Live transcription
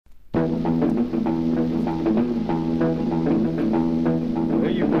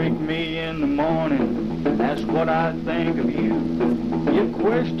morning, that's what I think of you. You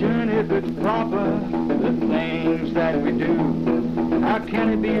question if it's proper, the things that we do. How can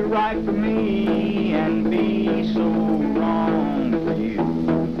it be right for me and be so wrong for you?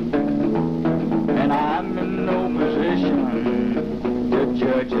 And I'm in no position to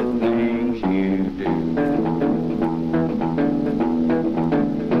judge the things you do.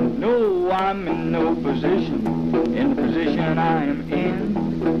 No, I'm in no position, in the position I am in,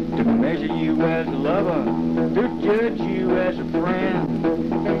 to measure you as a lover, to judge you as a friend.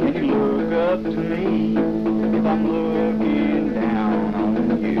 Can you look up to me if I'm looking down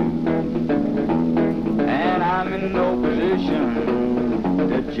on you? And I'm in no position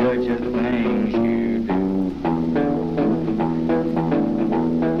to judge the things you do.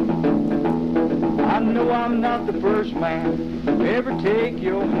 I know I'm not the first man to ever take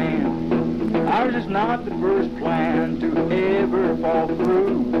your hand. Ours is not the first plan to ever fall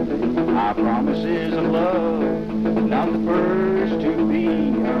through. Our promises of love, not the first to be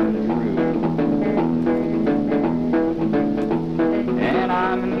untrue. And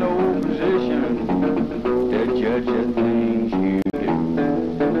I'm in no position to judge the things you do.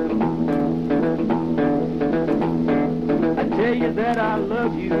 I tell you that I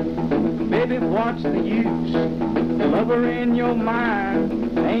love you, baby, what's the use? The lover in your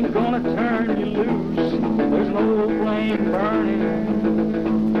mind ain't gonna turn you loose. There's no flame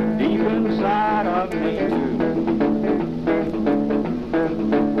burning deep inside of me too.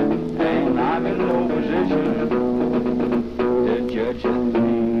 And I'm in no position to judge the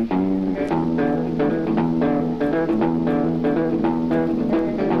things you do.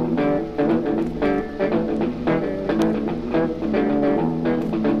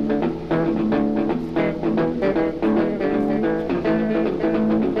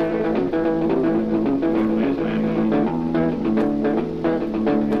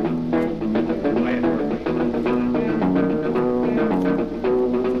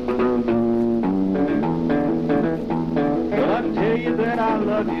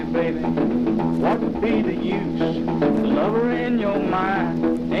 What would be the use? The lover in your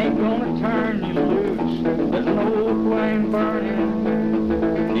mind ain't gonna turn you loose. There's no flame burning